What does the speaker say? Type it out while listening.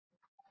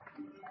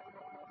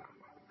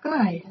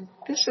Hi,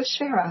 this is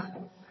Shara.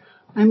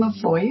 I'm a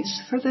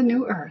voice for the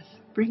new earth,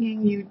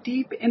 bringing you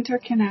deep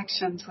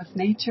interconnections with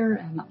nature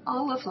and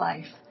all of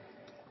life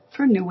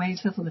for new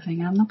ways of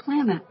living on the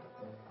planet.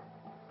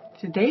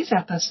 Today's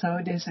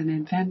episode is an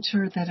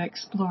adventure that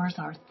explores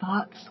our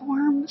thought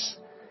forms,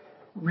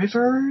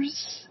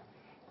 rivers,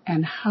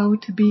 and how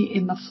to be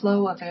in the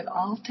flow of it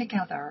all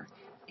together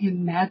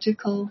in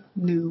magical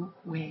new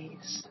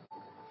ways.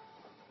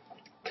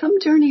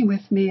 Come journey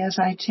with me as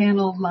I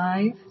channel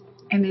live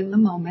and in the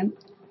moment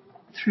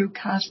through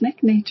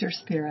cosmic nature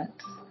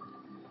spirits,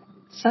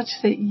 such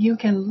that you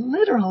can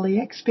literally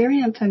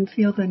experience and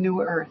feel the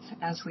new earth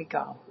as we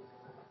go.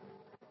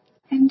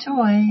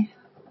 Enjoy.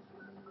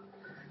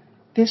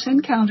 This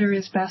encounter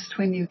is best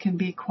when you can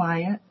be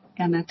quiet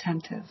and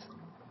attentive.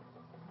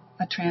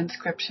 A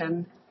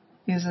transcription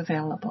is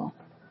available.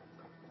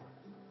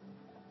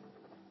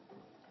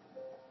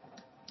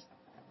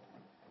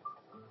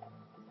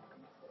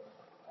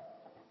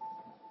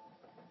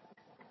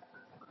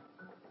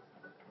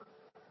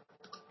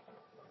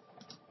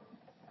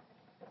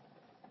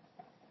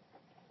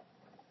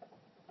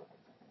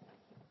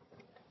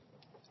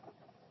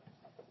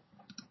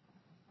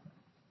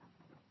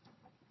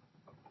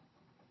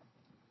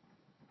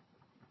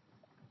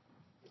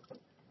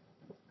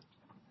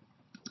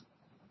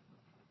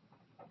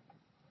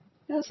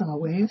 As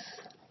always,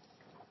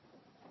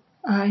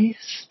 I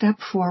step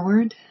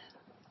forward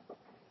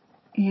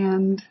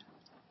and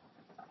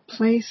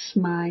place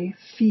my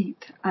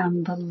feet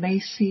on the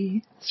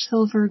lacy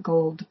silver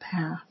gold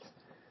path,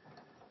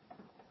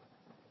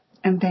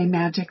 and they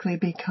magically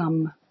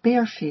become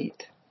bare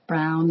feet,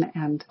 brown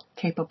and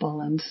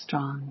capable and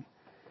strong.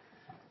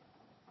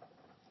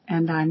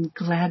 And I'm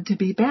glad to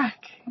be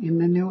back in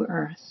the new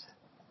earth.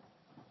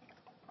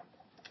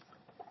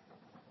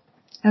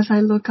 As I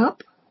look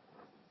up,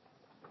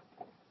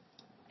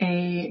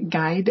 a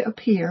guide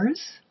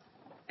appears.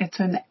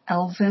 It's an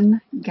elven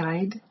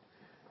guide.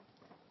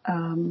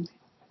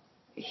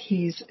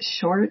 He's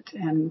short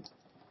and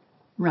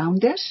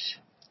roundish,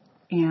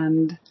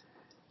 and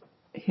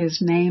his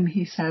name,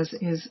 he says,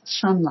 is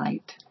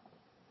Sunlight.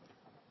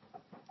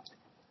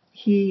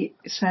 He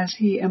says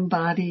he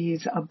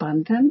embodies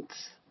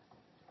abundance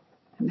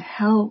and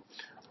health,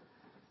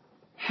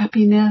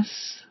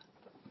 happiness,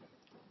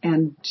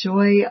 and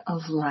joy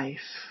of life.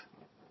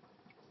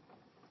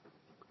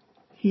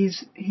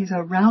 He's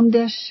a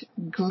roundish,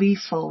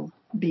 gleeful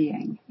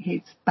being.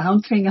 He's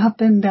bouncing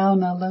up and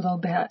down a little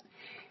bit.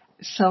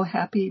 So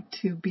happy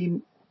to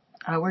be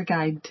our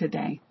guide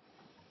today.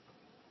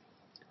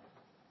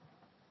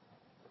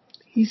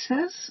 He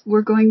says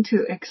we're going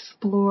to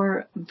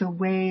explore the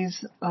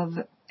ways of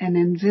an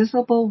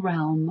invisible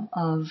realm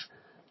of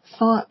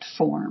thought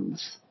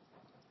forms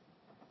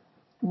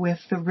with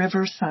the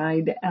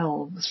Riverside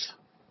Elves.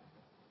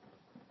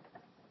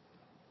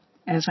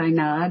 As I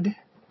nod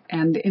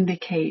and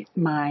indicate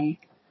my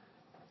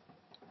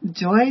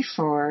joy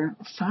for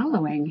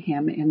following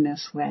him in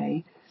this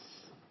way,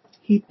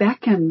 he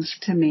beckons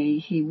to me.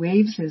 He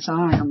waves his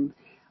arm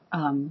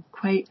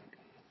quite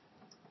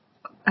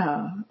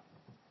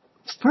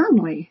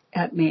firmly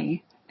at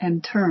me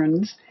and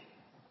turns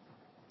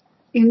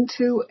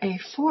into a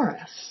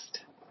forest.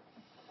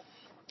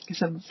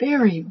 It's a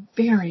very,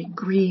 very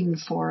green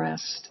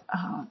forest.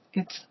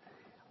 It's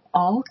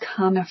all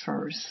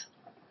conifers,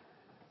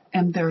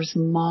 and there's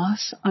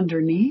moss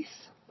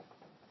underneath.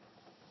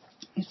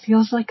 It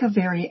feels like a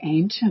very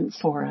ancient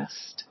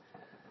forest.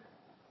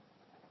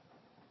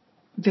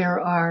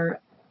 There are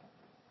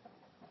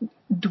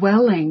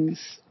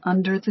dwellings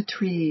under the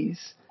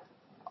trees,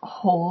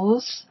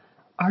 holes,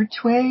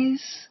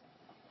 archways,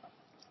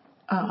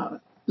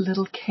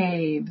 little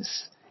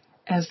caves,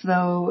 as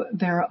though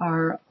there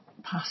are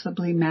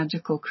possibly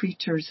magical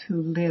creatures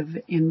who live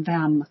in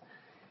them.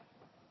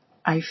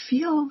 I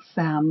feel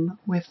them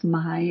with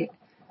my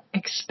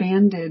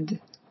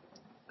expanded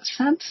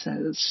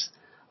senses.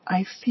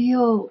 I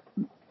feel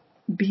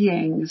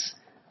beings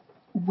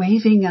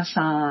waving us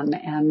on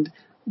and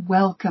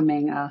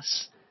welcoming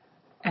us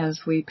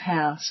as we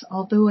pass,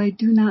 although I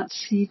do not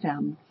see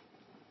them.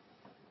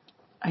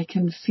 I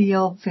can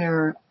feel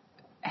their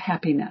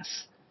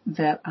happiness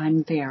that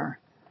I'm there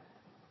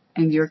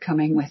and you're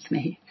coming with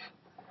me.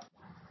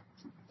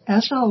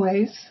 As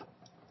always,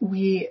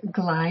 we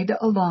glide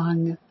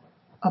along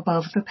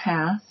above the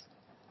path.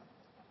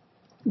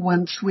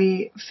 Once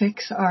we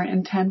fix our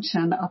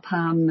intention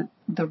upon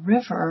the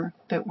river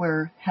that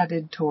we're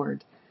headed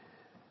toward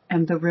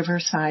and the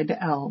Riverside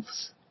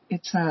Elves.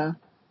 It's a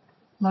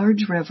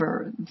large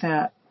river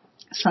that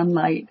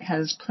Sunlight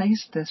has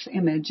placed this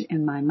image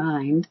in my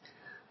mind.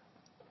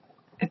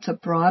 It's a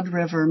broad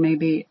river,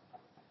 maybe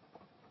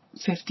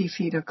 50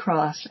 feet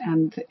across,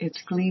 and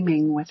it's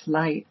gleaming with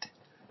light.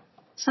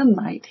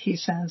 Sunlight, he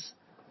says.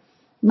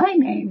 My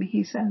name,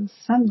 he says,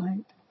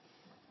 Sunlight.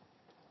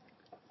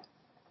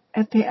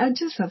 At the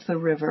edges of the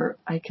river,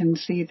 I can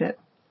see that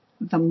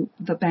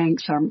the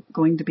banks are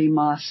going to be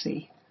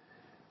mossy.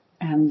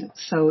 And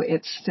so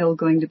it's still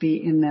going to be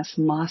in this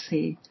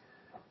mossy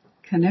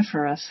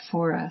coniferous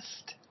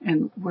forest.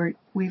 And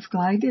we've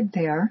glided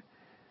there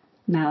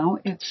now.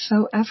 It's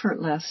so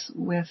effortless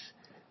with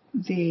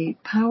the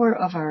power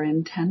of our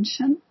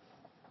intention.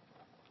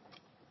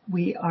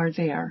 We are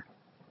there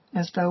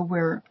as though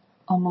we're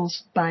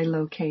almost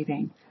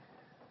bilocating.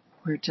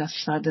 We're just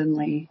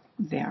suddenly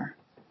there.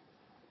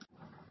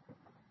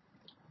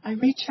 I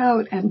reach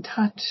out and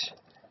touch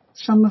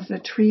some of the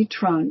tree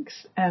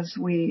trunks as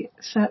we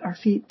set our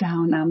feet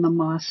down on the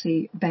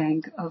mossy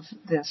bank of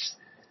this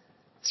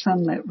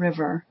sunlit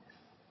river.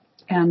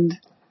 And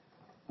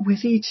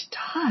with each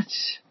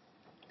touch,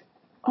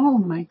 oh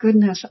my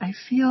goodness, I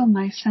feel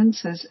my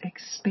senses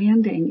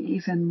expanding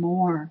even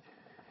more.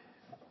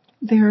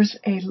 There's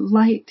a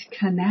light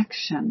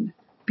connection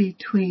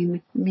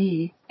between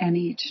me and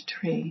each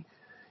tree.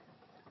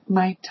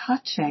 My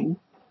touching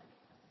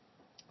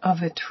of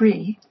a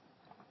tree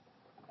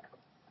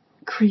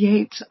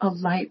creates a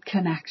light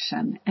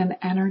connection, an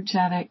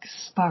energetic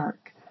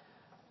spark,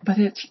 but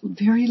it's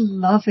very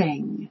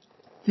loving,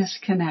 this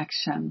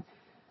connection,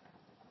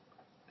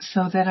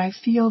 so that I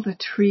feel the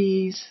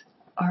trees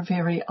are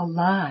very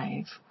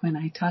alive when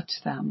I touch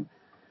them,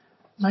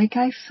 like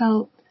I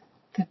felt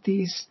that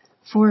these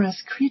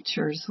forest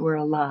creatures were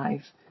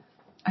alive.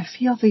 I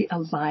feel the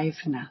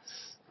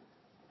aliveness.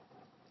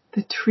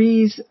 The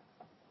trees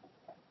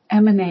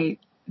emanate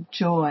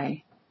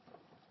joy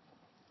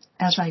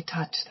as I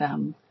touch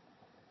them,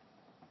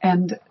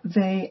 and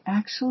they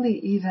actually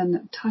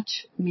even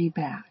touch me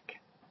back.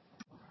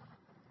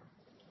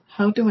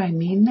 How do I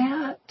mean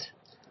that?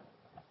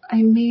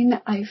 I mean,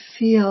 I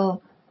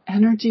feel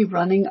energy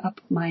running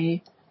up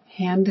my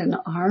hand and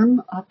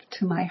arm up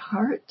to my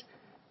heart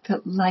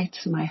that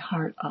lights my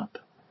heart up.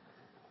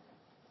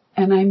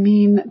 And I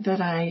mean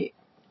that I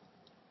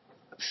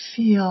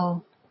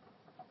feel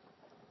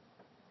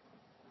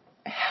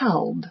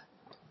held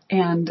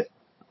and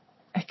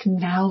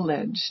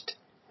acknowledged,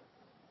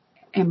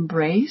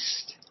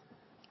 embraced,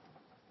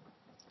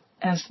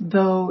 as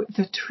though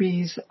the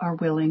trees are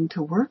willing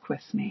to work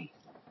with me.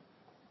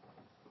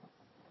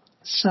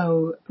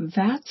 So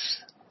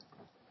that's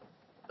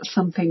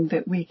something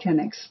that we can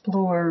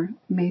explore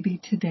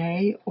maybe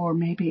today or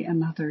maybe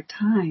another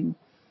time.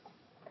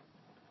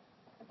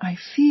 I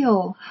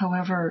feel,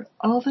 however,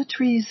 all the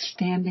trees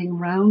standing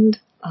round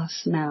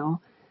us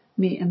now,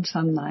 me and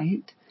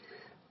sunlight,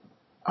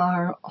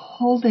 are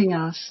holding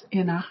us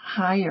in a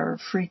higher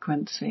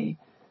frequency.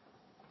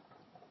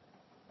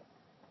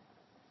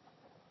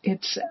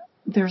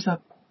 There's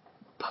a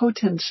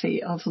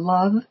potency of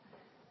love,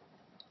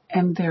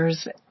 and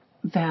there's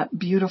that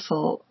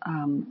beautiful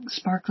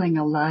sparkling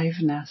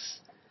aliveness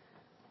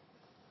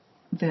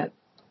that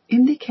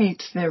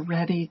indicates they're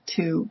ready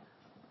to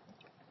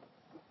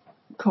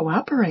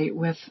cooperate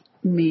with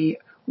me,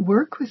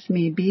 work with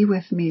me, be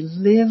with me,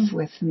 live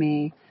with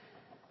me,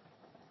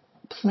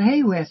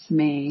 play with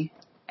me,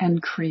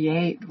 and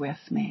create with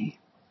me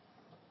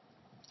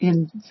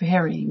in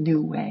very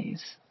new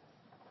ways.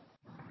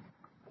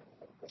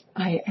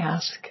 I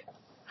ask,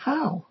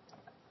 how?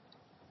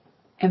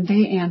 And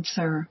they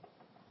answer,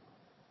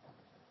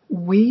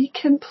 we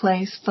can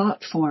place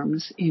thought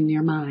forms in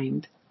your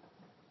mind.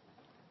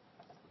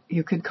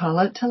 You could call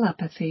it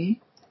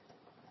telepathy.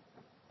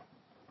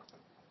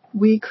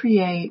 We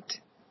create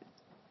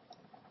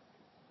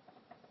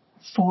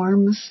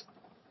forms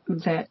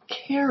that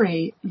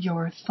carry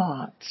your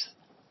thoughts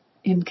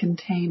in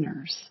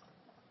containers.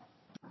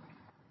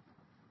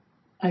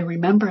 I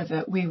remember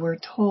that we were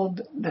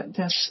told that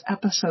this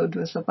episode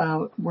was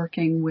about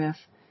working with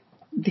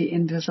the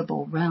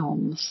invisible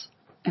realms,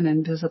 an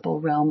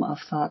invisible realm of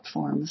thought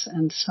forms.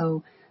 And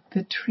so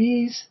the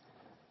trees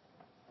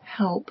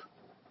help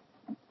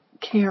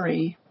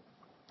carry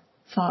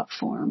thought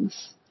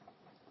forms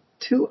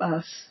to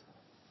us,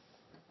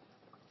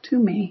 to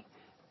me,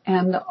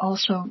 and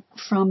also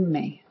from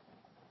me.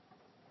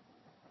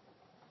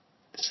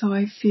 So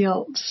I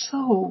feel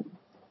so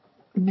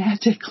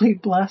magically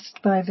blessed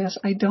by this.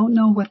 I don't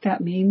know what that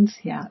means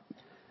yet.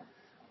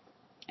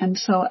 And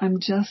so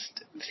I'm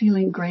just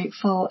feeling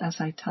grateful as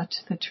I touch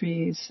the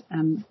trees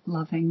and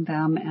loving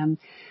them. And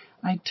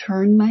I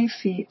turn my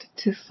feet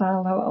to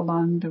follow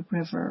along the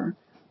river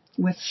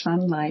with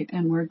sunlight,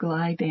 and we're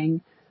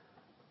gliding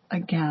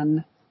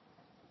again.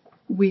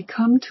 We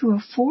come to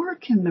a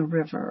fork in the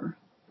river,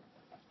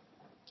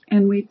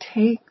 and we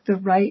take the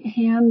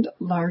right-hand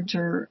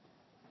larger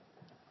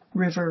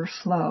river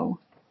flow.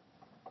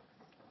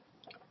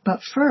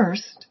 But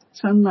first,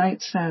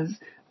 sunlight says,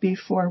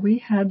 before we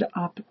head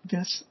up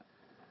this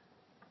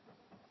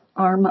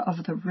arm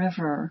of the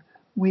river,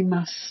 we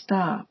must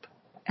stop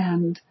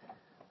and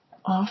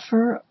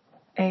offer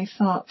a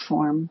thought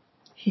form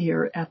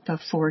here at the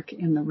fork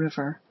in the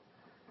river.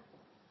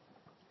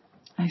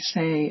 I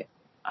say,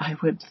 I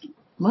would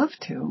love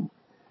to.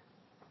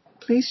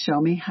 Please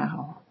show me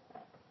how.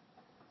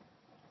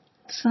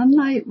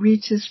 Sunlight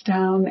reaches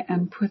down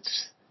and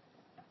puts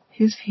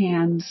his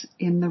hands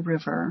in the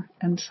river,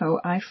 and so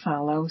I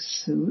follow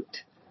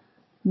suit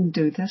and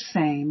do the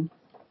same.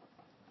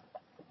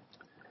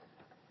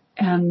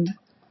 And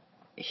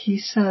he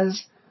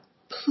says,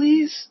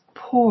 please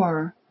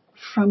pour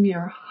from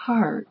your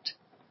heart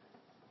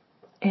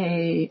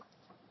a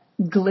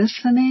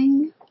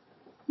glistening,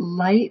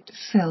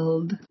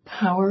 light-filled,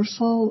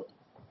 powerful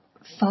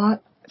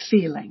thought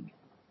feeling.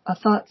 A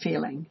thought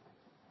feeling.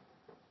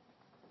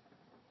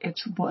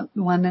 It's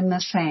one and the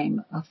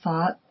same. A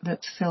thought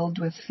that's filled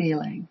with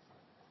feeling.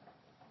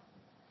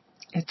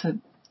 It's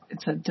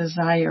a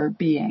desire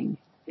being.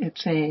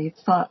 It's a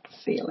thought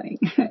feeling.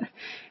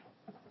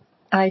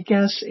 I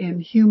guess in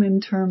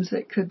human terms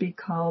it could be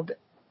called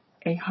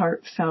a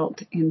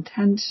heartfelt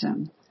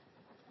intention.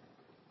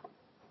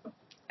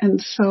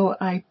 And so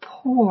I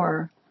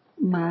pour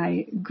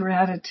my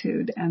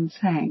gratitude and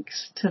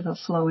thanks to the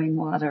flowing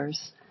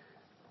waters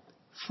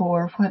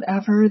for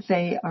whatever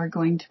they are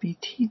going to be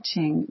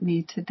teaching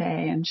me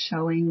today and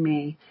showing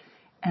me,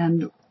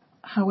 and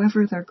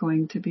however they're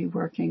going to be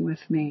working with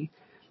me,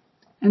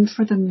 and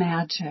for the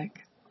magic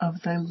of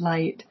the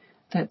light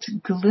that's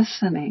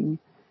glistening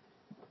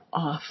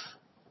off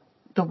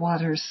the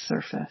water's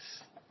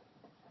surface.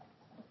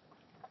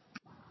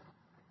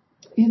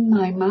 In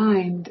my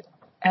mind,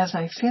 as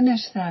I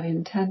finish that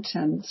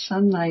intention,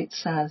 Sunlight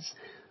says,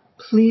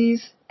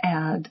 please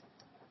add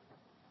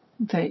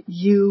that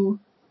you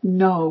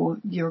know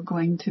you're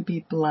going to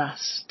be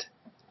blessed.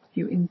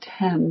 You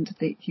intend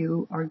that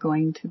you are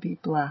going to be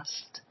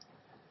blessed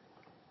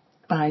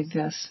by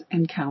this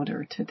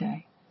encounter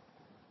today.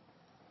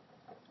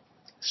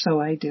 So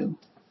I do.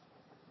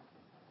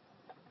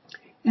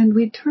 And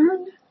we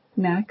turn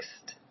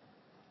next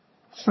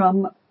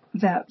from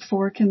that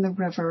fork in the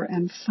river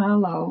and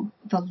follow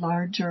the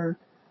larger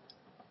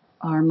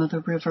arm of the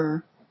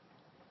river.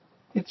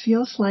 It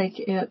feels like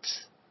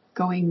it's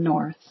going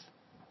north.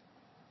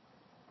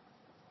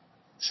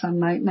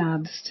 Sunlight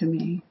nods to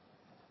me.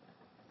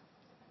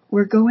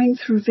 We're going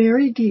through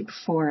very deep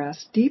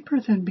forest, deeper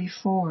than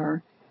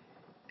before,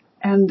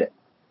 and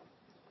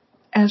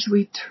as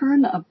we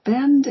turn a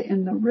bend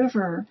in the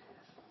river,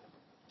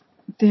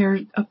 there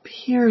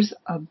appears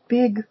a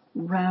big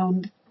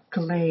round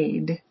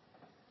glade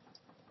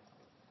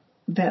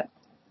that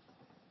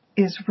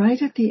is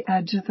right at the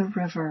edge of the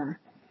river,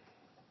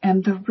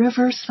 and the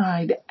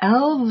riverside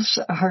elves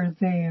are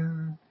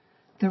there.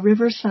 The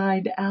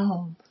riverside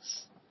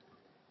elves.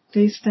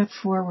 They step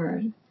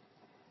forward.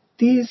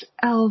 These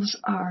elves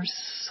are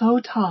so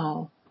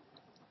tall.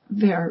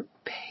 They're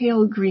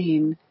pale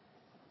green.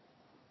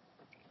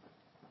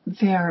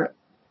 They're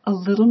a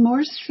little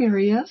more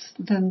serious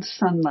than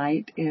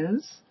Sunlight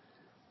is.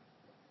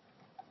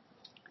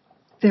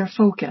 They're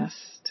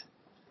focused.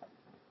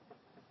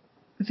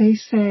 They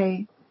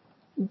say,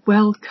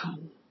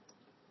 welcome,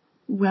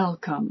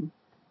 welcome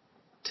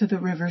to the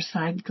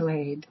riverside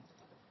glade,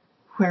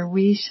 where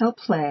we shall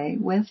play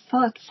with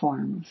thought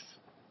forms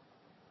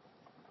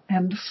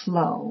and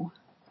flow.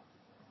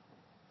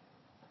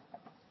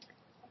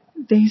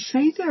 They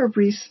say they're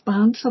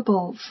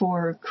responsible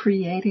for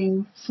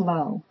creating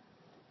flow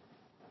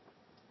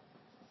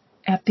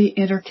at the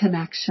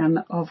interconnection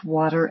of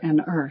water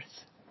and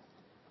earth.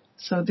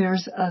 So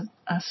there's a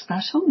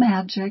special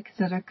magic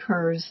that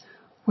occurs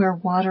where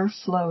water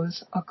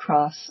flows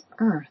across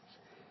earth.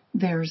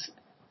 There's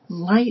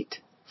light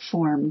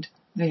formed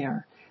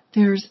there.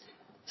 There's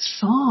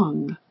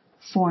song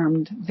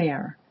formed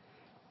there.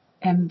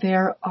 And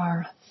there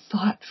are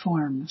thought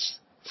forms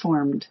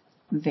formed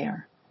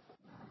there.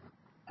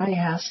 I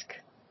ask,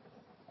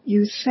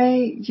 you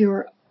say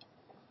you're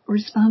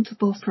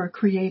responsible for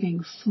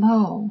creating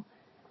flow.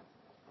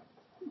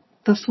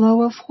 The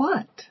flow of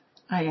what?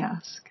 I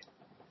ask.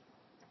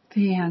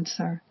 They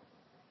answer,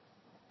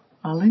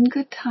 all in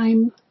good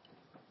time.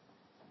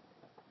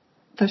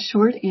 The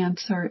short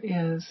answer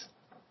is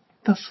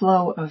the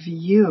flow of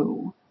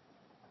you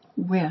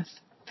with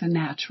the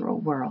natural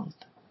world.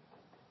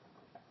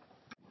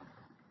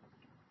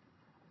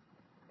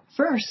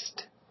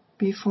 First,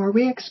 before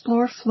we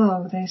explore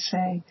flow, they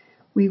say,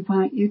 we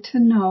want you to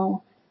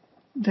know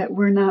that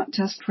we're not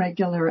just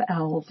regular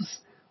elves.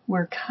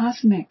 We're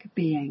cosmic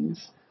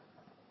beings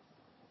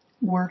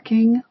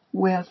working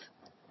with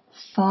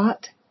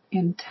thought,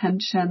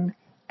 intention,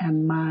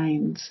 and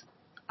minds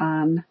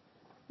on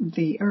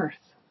the earth.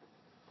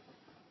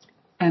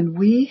 And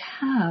we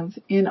have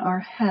in our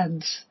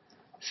heads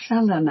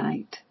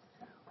selenite,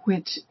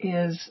 which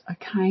is a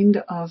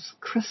kind of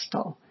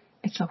crystal.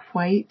 It's a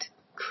white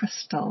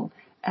crystal,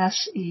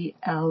 Selenite,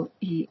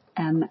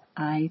 N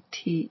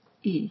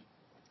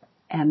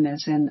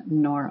as in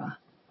Nora.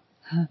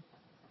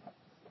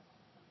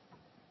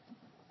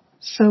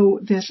 So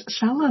this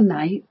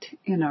selenite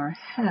in our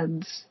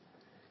heads,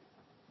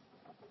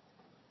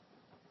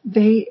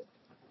 they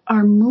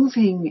are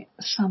moving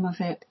some of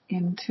it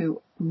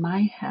into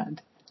my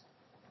head.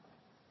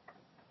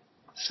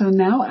 So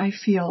now I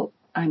feel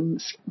I'm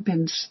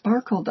been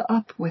sparkled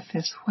up with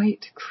this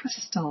white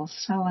crystal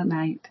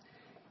selenite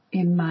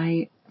in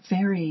my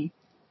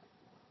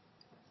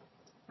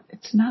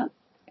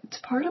it's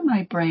part of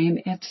my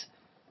brain. It's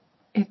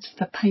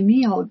the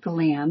pineal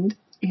gland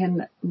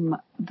in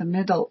the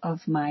middle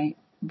of my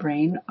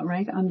brain,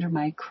 right under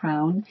my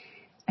crown,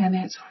 and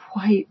it's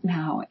white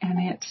now,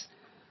 and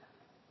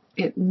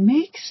it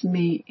makes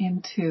me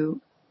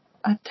into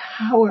a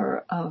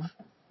tower of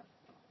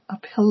a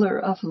pillar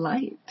of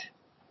light.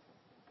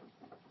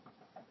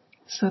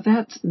 So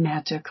that's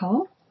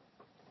magical.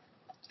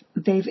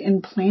 They've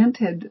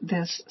implanted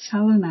this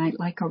selenite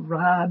like a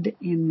rod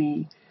in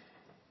me.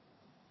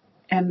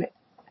 And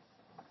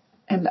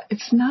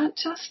it's not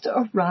just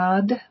a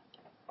rod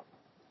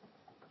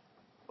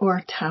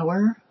or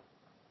tower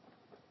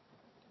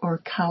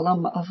or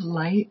column of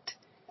light.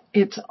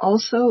 It's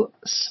also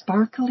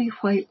sparkly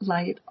white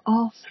light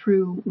all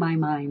through my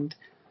mind,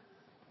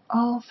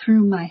 all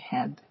through my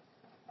head.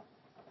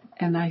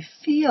 And I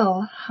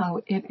feel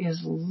how it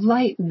is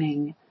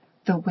lightening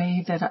the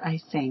way that I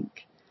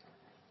think.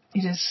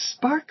 It is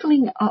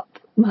sparkling up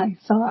my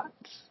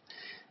thoughts.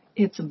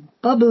 It's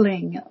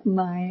bubbling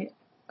my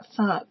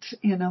thoughts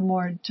in a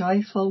more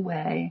joyful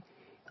way,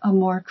 a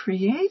more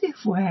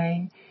creative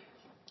way,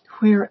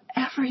 where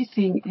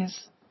everything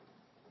is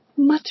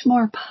much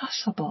more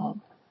possible.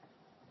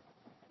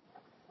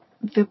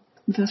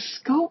 The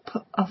scope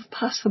of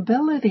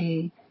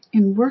possibility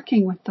in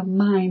working with the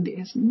mind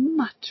is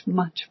much,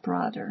 much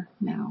broader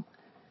now.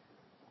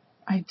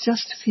 I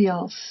just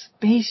feel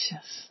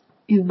spacious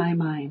in my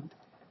mind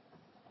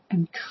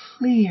and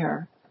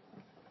clear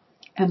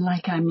and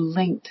like I'm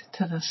linked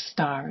to the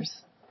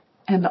stars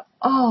and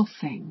all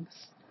things.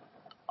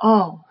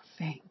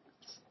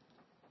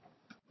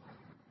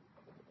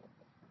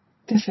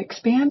 This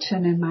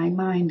expansion in my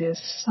mind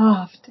is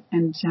soft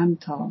and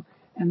gentle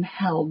and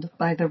held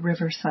by the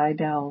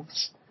Riverside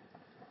Elves.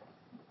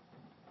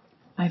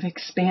 I've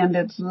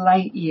expanded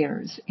light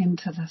years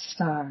into the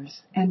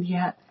stars, and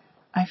yet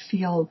I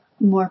feel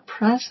more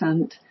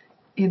present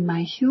in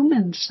my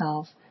human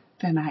self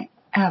than I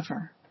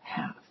ever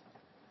have.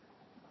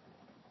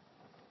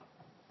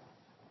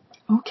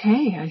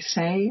 Okay, I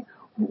say,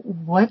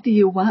 what do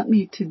you want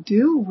me to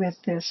do with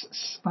this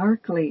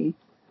sparkly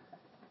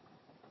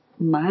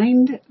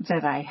mind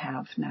that I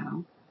have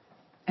now?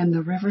 And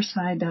the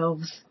Riverside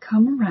Elves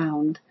come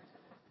around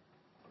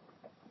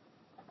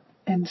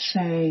and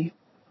say,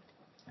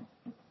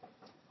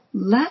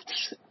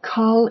 let's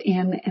call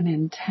in an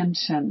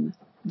intention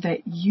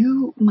that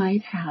you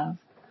might have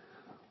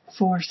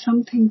for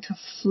something to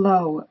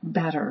flow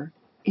better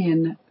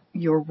in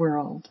your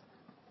world.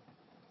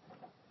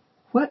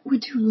 What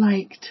would you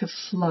like to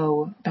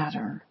flow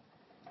better?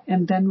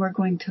 And then we're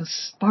going to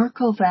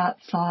sparkle that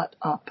thought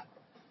up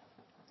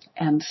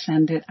and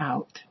send it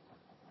out.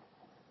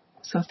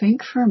 So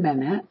think for a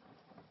minute.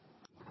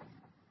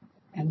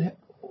 And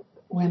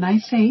when I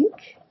think,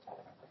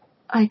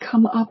 I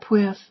come up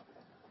with,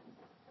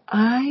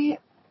 I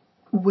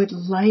would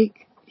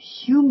like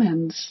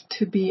humans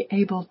to be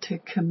able to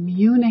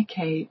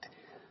communicate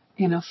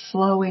in a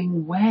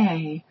flowing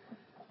way,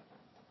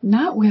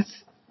 not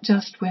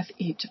just with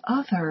each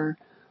other,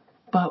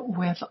 but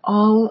with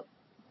all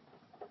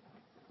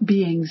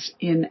beings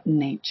in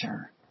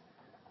nature.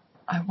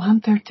 I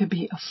want there to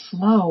be a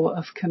flow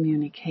of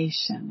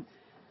communication.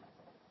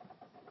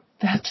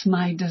 That's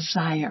my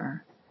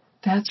desire.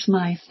 That's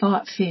my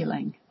thought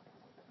feeling.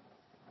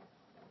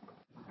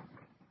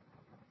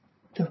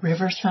 The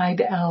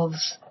Riverside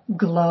Elves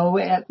glow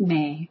at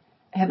me,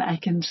 and I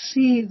can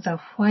see the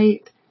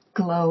white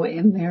glow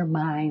in their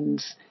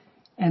minds,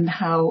 and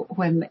how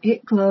when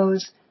it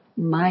glows,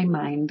 my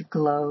mind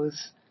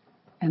glows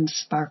and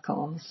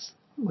sparkles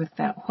with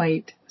that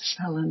white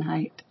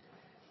selenite.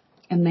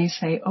 And they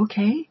say,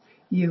 okay,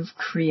 you've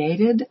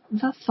created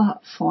the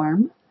thought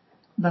form,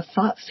 the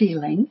thought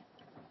feeling.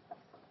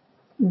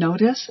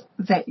 Notice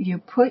that you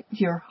put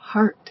your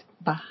heart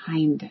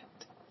behind it.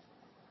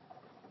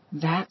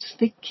 That's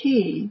the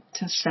key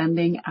to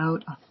sending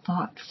out a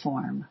thought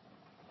form.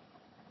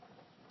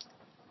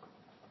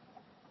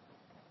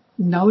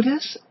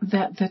 Notice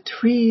that the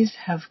trees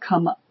have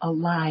come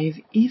alive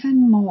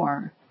even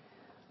more.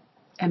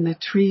 And the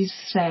trees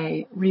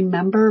say,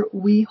 remember,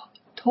 we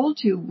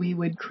told you we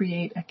would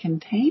create a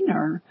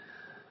container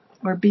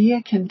or be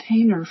a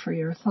container for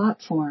your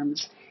thought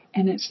forms.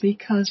 And it's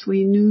because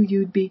we knew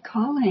you'd be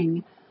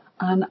calling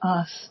on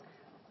us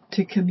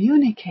to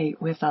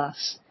communicate with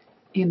us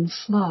in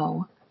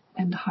flow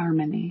and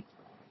harmony.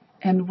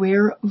 And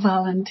we're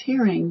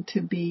volunteering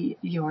to be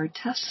your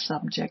test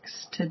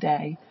subjects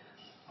today,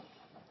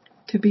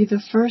 to be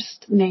the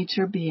first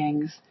nature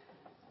beings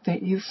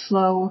that you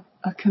flow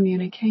a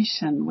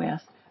communication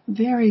with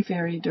very,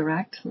 very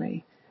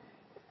directly.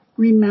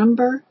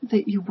 Remember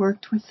that you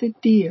worked with the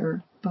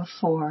deer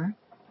before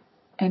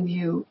and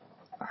you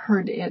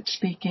heard it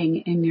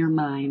speaking in your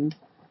mind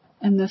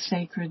and the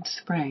sacred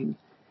spring.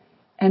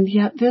 And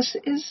yet this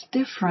is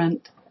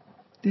different.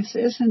 This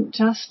isn't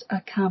just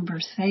a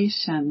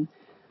conversation.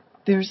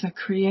 There's a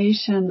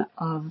creation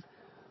of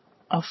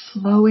a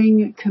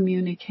flowing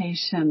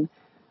communication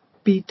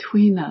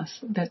between us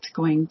that's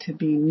going to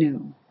be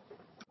new.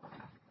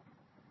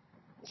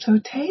 So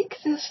take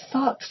this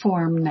thought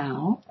form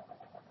now,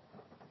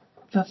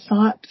 the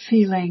thought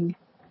feeling,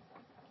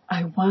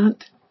 I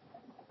want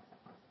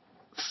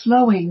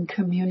flowing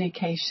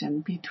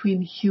communication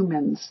between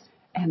humans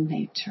and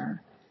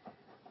nature.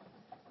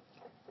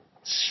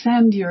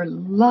 Send your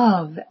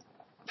love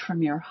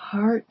from your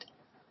heart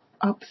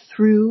up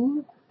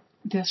through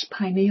this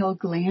pineal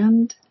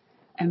gland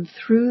and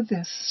through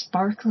this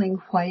sparkling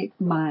white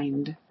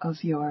mind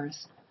of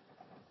yours.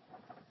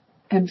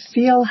 And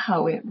feel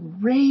how it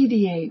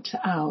radiates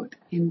out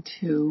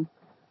into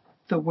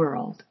the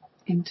world,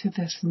 into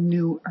this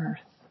new earth.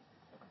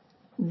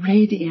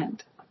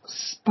 Radiant,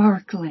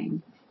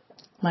 sparkling,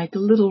 like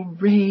little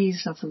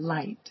rays of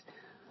light,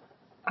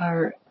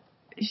 are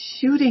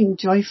shooting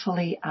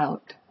joyfully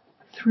out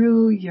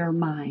through your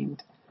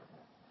mind.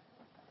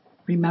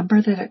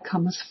 Remember that it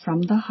comes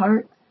from the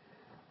heart,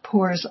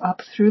 pours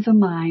up through the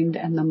mind,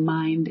 and the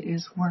mind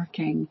is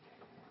working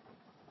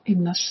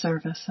in the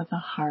service of the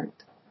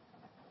heart,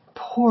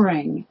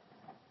 pouring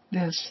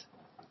this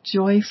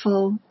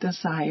joyful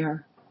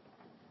desire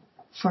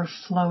for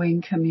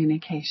flowing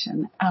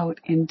communication out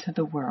into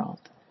the world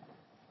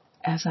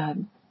as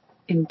an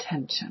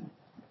intention.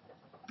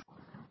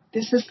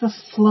 This is the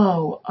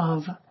flow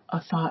of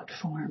a thought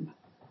form.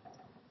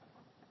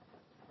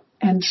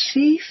 And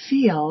see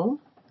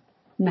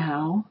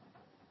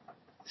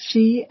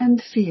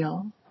and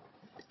feel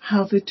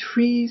how the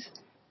trees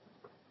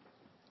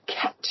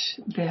catch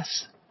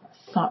this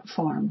thought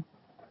form,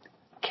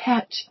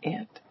 catch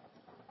it,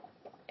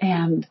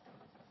 and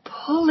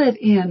pull it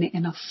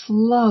in a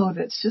flow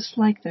that's just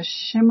like the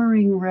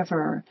shimmering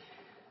river.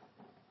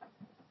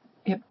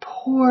 It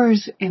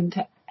pours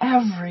into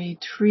every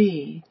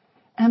tree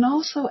and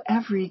also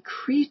every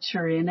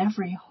creature in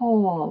every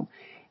hole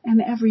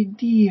and every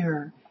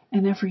deer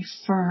and every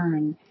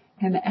fern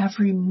and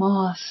every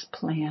moss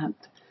plant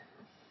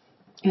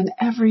and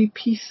every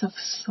piece of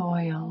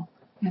soil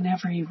and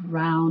every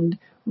round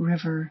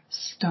river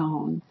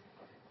stone.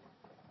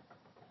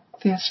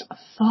 This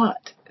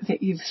thought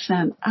that you've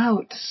sent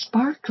out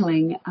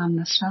sparkling on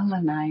the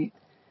selenite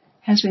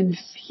has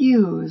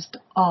infused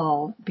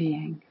all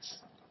beings.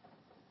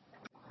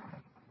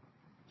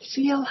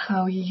 Feel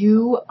how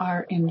you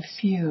are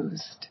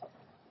infused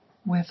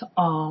with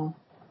all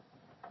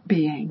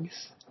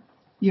beings.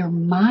 Your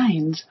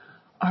minds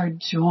are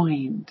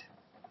joined.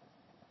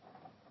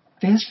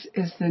 This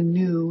is the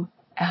new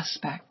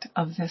aspect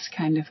of this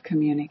kind of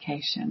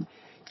communication.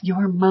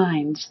 Your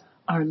minds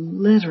are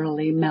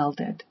literally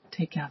melded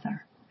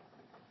together.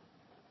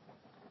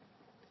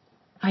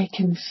 I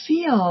can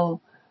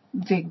feel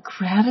the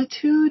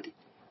gratitude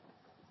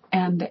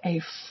and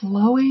a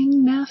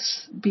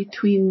flowingness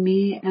between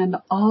me and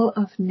all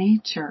of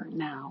nature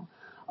now.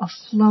 A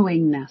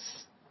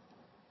flowingness.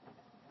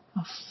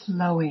 A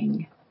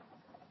flowing.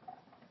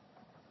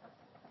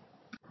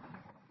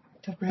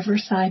 The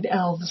Riverside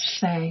Elves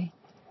say,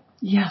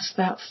 yes,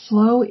 that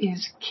flow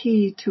is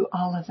key to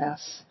all of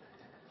us.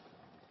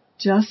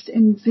 Just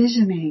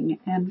envisioning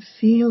and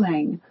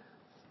feeling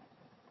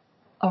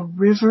a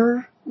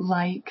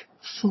river-like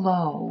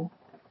flow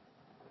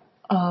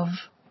of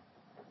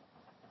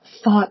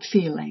thought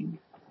feeling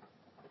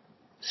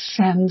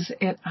sends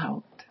it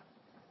out.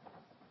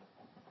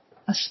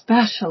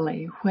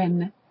 Especially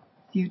when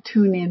you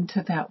tune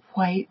into that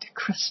white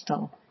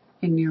crystal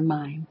in your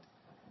mind.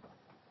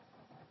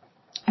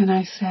 And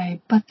I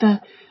say, but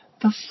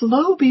the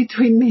flow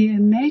between me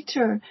and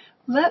nature,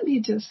 let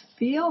me just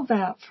feel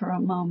that for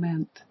a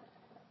moment.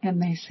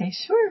 And they say,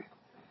 sure.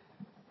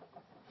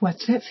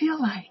 What's it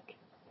feel like?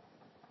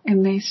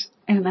 And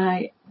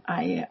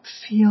I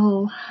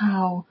feel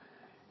how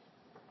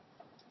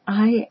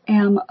I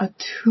am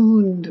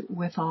attuned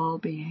with all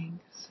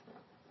beings.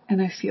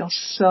 And I feel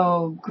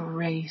so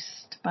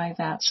graced by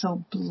that,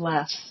 so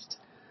blessed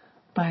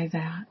by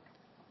that.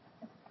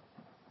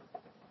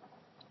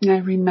 And I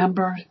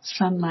remember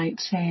Sunlight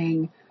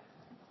saying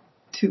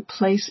to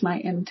place my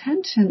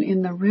intention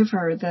in the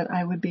river that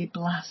I would be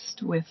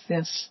blessed with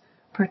this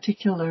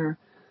particular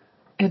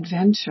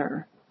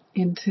adventure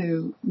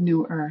into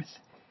New Earth.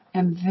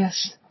 And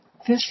this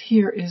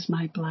here is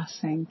my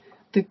blessing,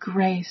 the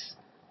grace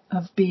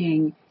of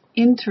being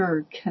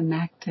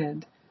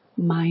interconnected,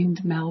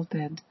 mind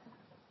melded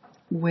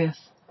with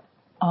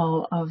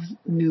all of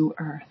New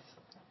Earth.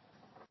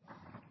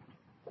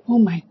 Oh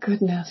my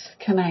goodness,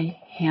 can I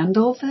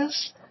handle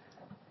this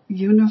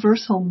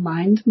universal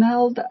mind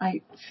meld?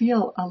 I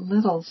feel a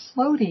little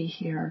floaty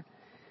here.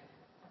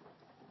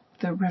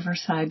 The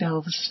Riverside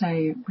Elves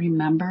say,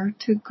 remember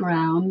to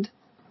ground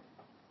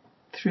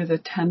through the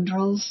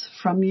tendrils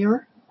from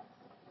your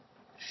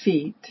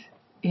feet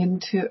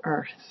into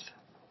earth.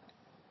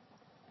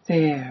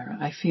 There,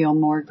 I feel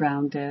more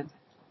grounded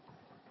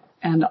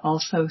and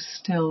also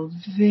still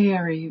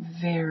very,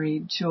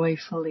 very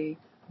joyfully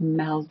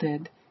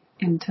melded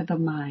into the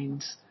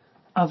minds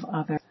of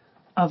other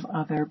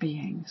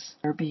beings.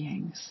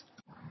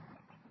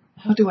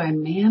 How do I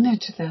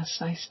manage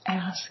this? I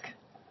ask.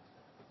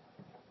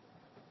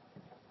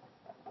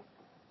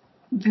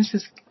 This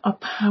is a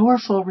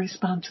powerful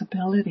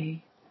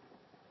responsibility.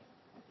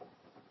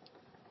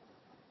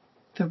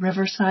 The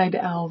Riverside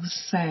Elves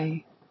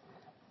say,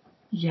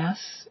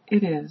 yes,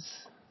 it is.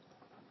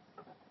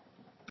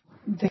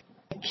 The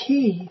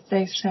key,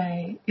 they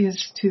say,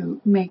 is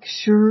to make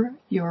sure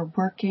you're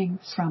working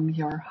from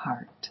your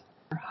heart.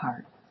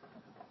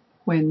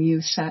 When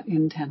you set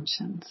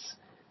intentions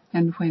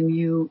and when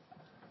you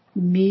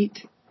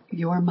meet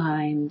your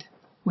mind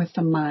with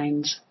the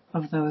minds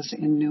of those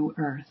in New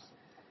Earth,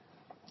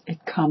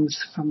 it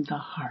comes from the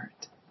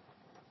heart.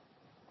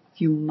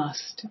 You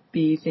must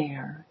be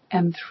there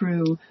and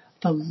through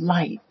the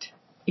light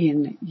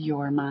in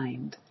your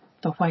mind,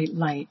 the white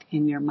light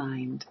in your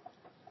mind.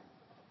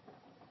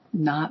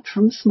 Not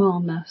from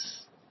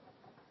smallness,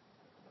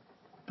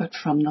 but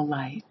from the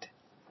light.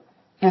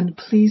 And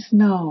please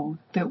know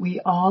that we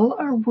all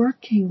are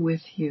working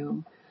with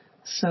you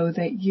so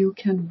that you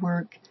can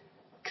work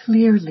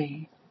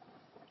clearly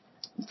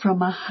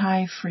from a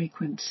high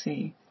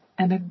frequency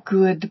and a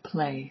good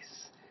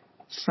place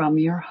from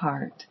your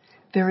heart.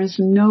 There is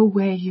no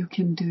way you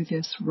can do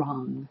this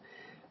wrong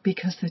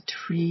because the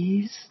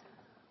trees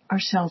are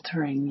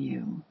sheltering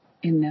you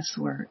in this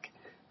work.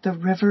 The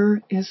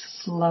river is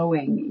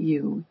flowing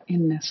you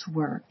in this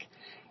work.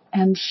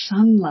 And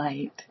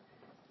sunlight,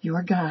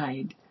 your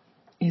guide,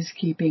 is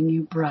keeping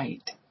you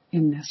bright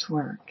in this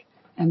work.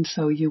 And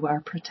so you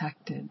are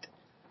protected.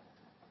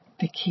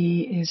 The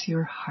key is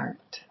your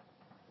heart.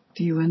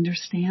 Do you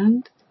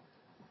understand?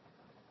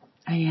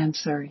 I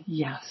answer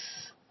yes.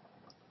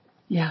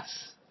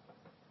 Yes.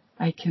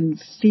 I can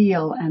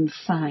feel and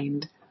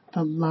find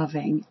the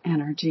loving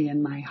energy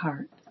in my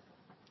heart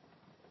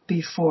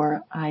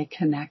before I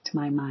connect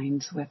my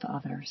minds with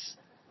others.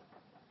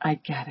 I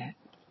get it.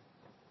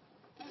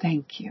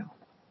 Thank you.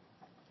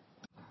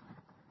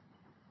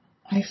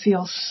 I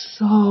feel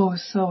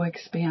so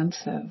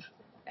expansive,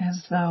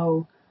 as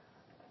though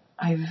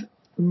I've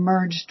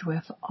merged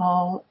with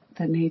all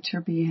the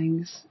nature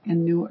beings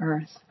in New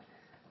Earth.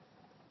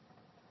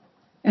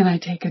 And I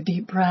take a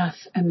deep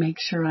breath and make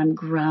sure I'm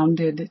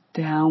grounded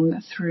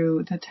down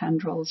through the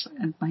tendrils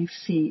and my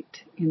feet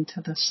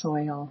into the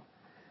soil.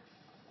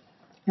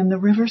 And the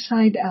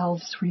Riverside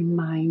Elves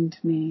remind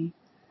me,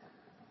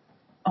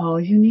 all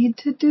you need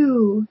to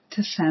do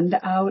to send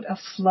out a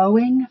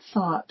flowing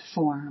thought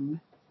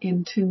form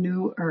into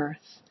New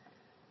Earth,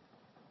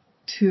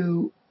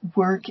 to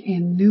work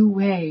in new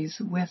ways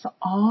with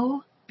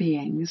all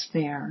beings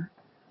there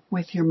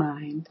with your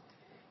mind,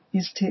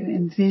 is to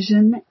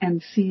envision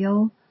and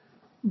feel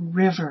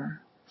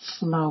river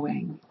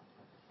flowing.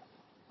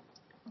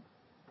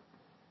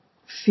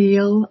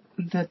 Feel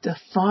the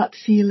thought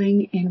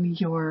feeling in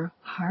your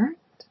heart.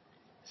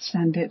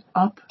 Send it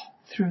up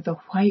through the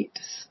white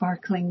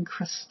sparkling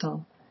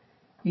crystal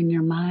in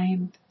your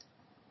mind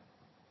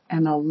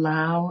and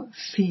allow,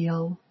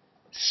 feel,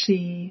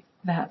 see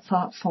that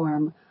thought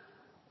form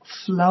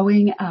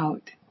flowing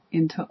out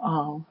into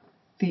all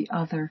the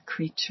other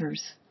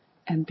creatures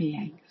and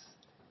beings.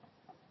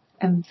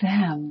 And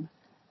then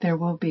there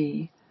will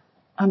be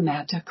a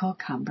magical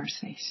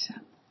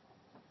conversation.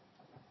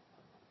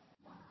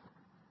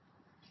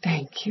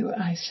 Thank you,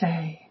 I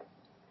say.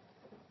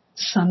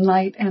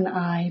 Sunlight and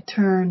I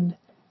turn.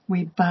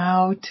 We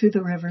bow to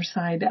the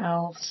Riverside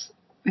Elves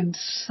in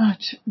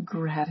such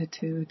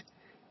gratitude.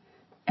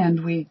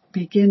 And we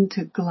begin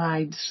to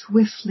glide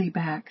swiftly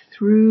back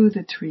through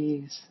the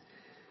trees,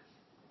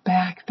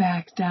 back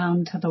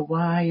down to the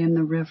Y in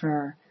the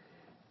river,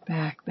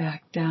 back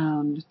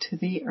down to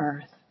the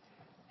earth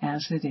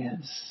as it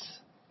is.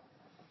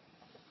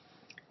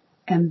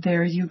 And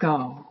there you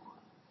go.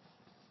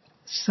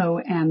 So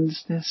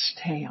ends this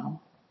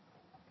tale.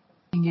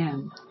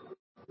 Again.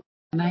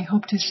 And I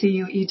hope to see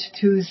you each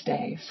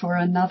Tuesday for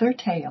another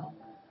tale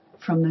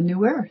from the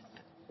New Earth.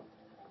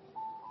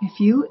 If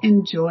you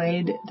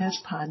enjoyed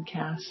this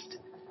podcast,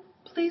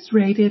 please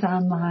rate it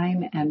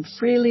online and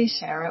freely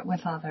share it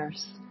with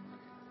others.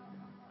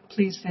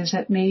 Please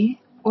visit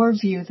me or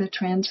view the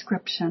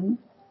transcription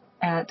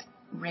at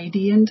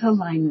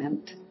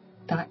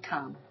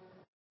radiantalignment.com.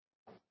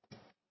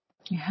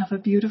 You have a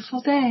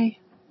beautiful day.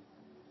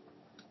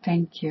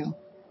 Thank you.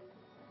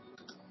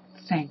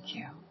 Thank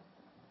you.